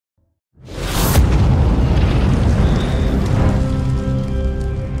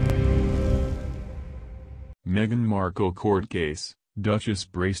Meghan Markle court case, Duchess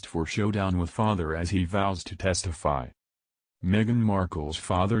braced for showdown with father as he vows to testify. Meghan Markle's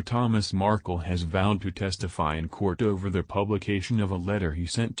father Thomas Markle has vowed to testify in court over the publication of a letter he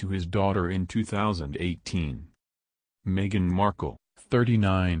sent to his daughter in 2018. Meghan Markle,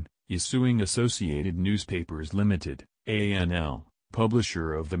 39, is suing Associated Newspapers Limited, ANL,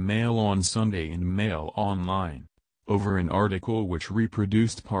 publisher of the Mail on Sunday and Mail Online, over an article which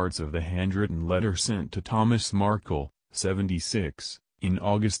reproduced parts of the handwritten letter sent to Thomas Markle, 76, in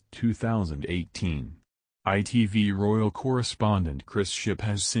August 2018. ITV royal correspondent Chris Shipp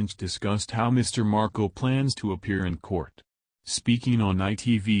has since discussed how Mr. Markle plans to appear in court. Speaking on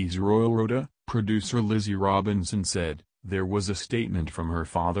ITV's Royal Rota, producer Lizzie Robinson said, "There was a statement from her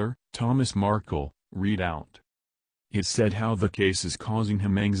father, Thomas Markle, read out. It said how the case is causing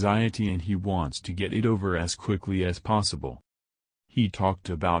him anxiety and he wants to get it over as quickly as possible. He talked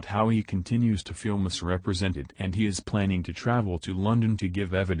about how he continues to feel misrepresented and he is planning to travel to London to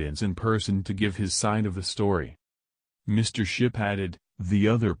give evidence in person to give his side of the story." Mr. Shipp added, "The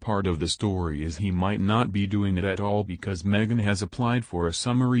other part of the story is he might not be doing it at all because Meghan has applied for a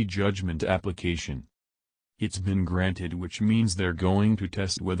summary judgment application. It's been granted, which means they're going to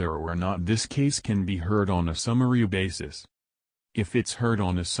test whether or not this case can be heard on a summary basis. If it's heard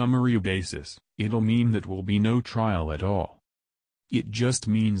on a summary basis, it'll mean that will be no trial at all. It just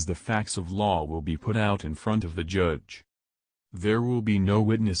means the facts of law will be put out in front of the judge. There will be no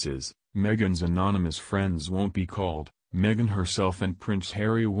witnesses, Meghan's anonymous friends won't be called, Meghan herself and Prince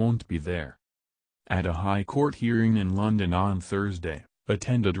Harry won't be there." At a High Court hearing in London on Thursday,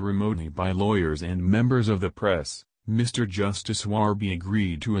 attended remotely by lawyers and members of the press, Mr. Justice Warby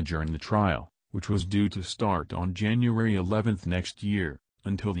agreed to adjourn the trial, which was due to start on January 11 next year,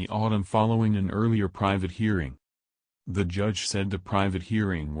 until the autumn following an earlier private hearing. The judge said the private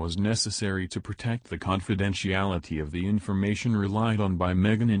hearing was necessary to protect the confidentiality of the information relied on by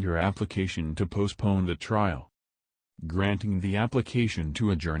Meghan in her application to postpone the trial. Granting the application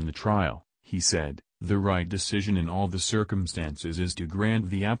to adjourn the trial, he said, "The right decision in all the circumstances is to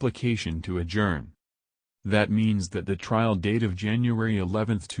grant the application to adjourn. That means that the trial date of January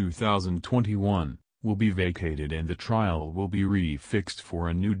 11, 2021, will be vacated and the trial will be re-fixed for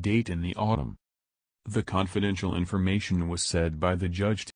a new date in the autumn." The confidential information was said by the judge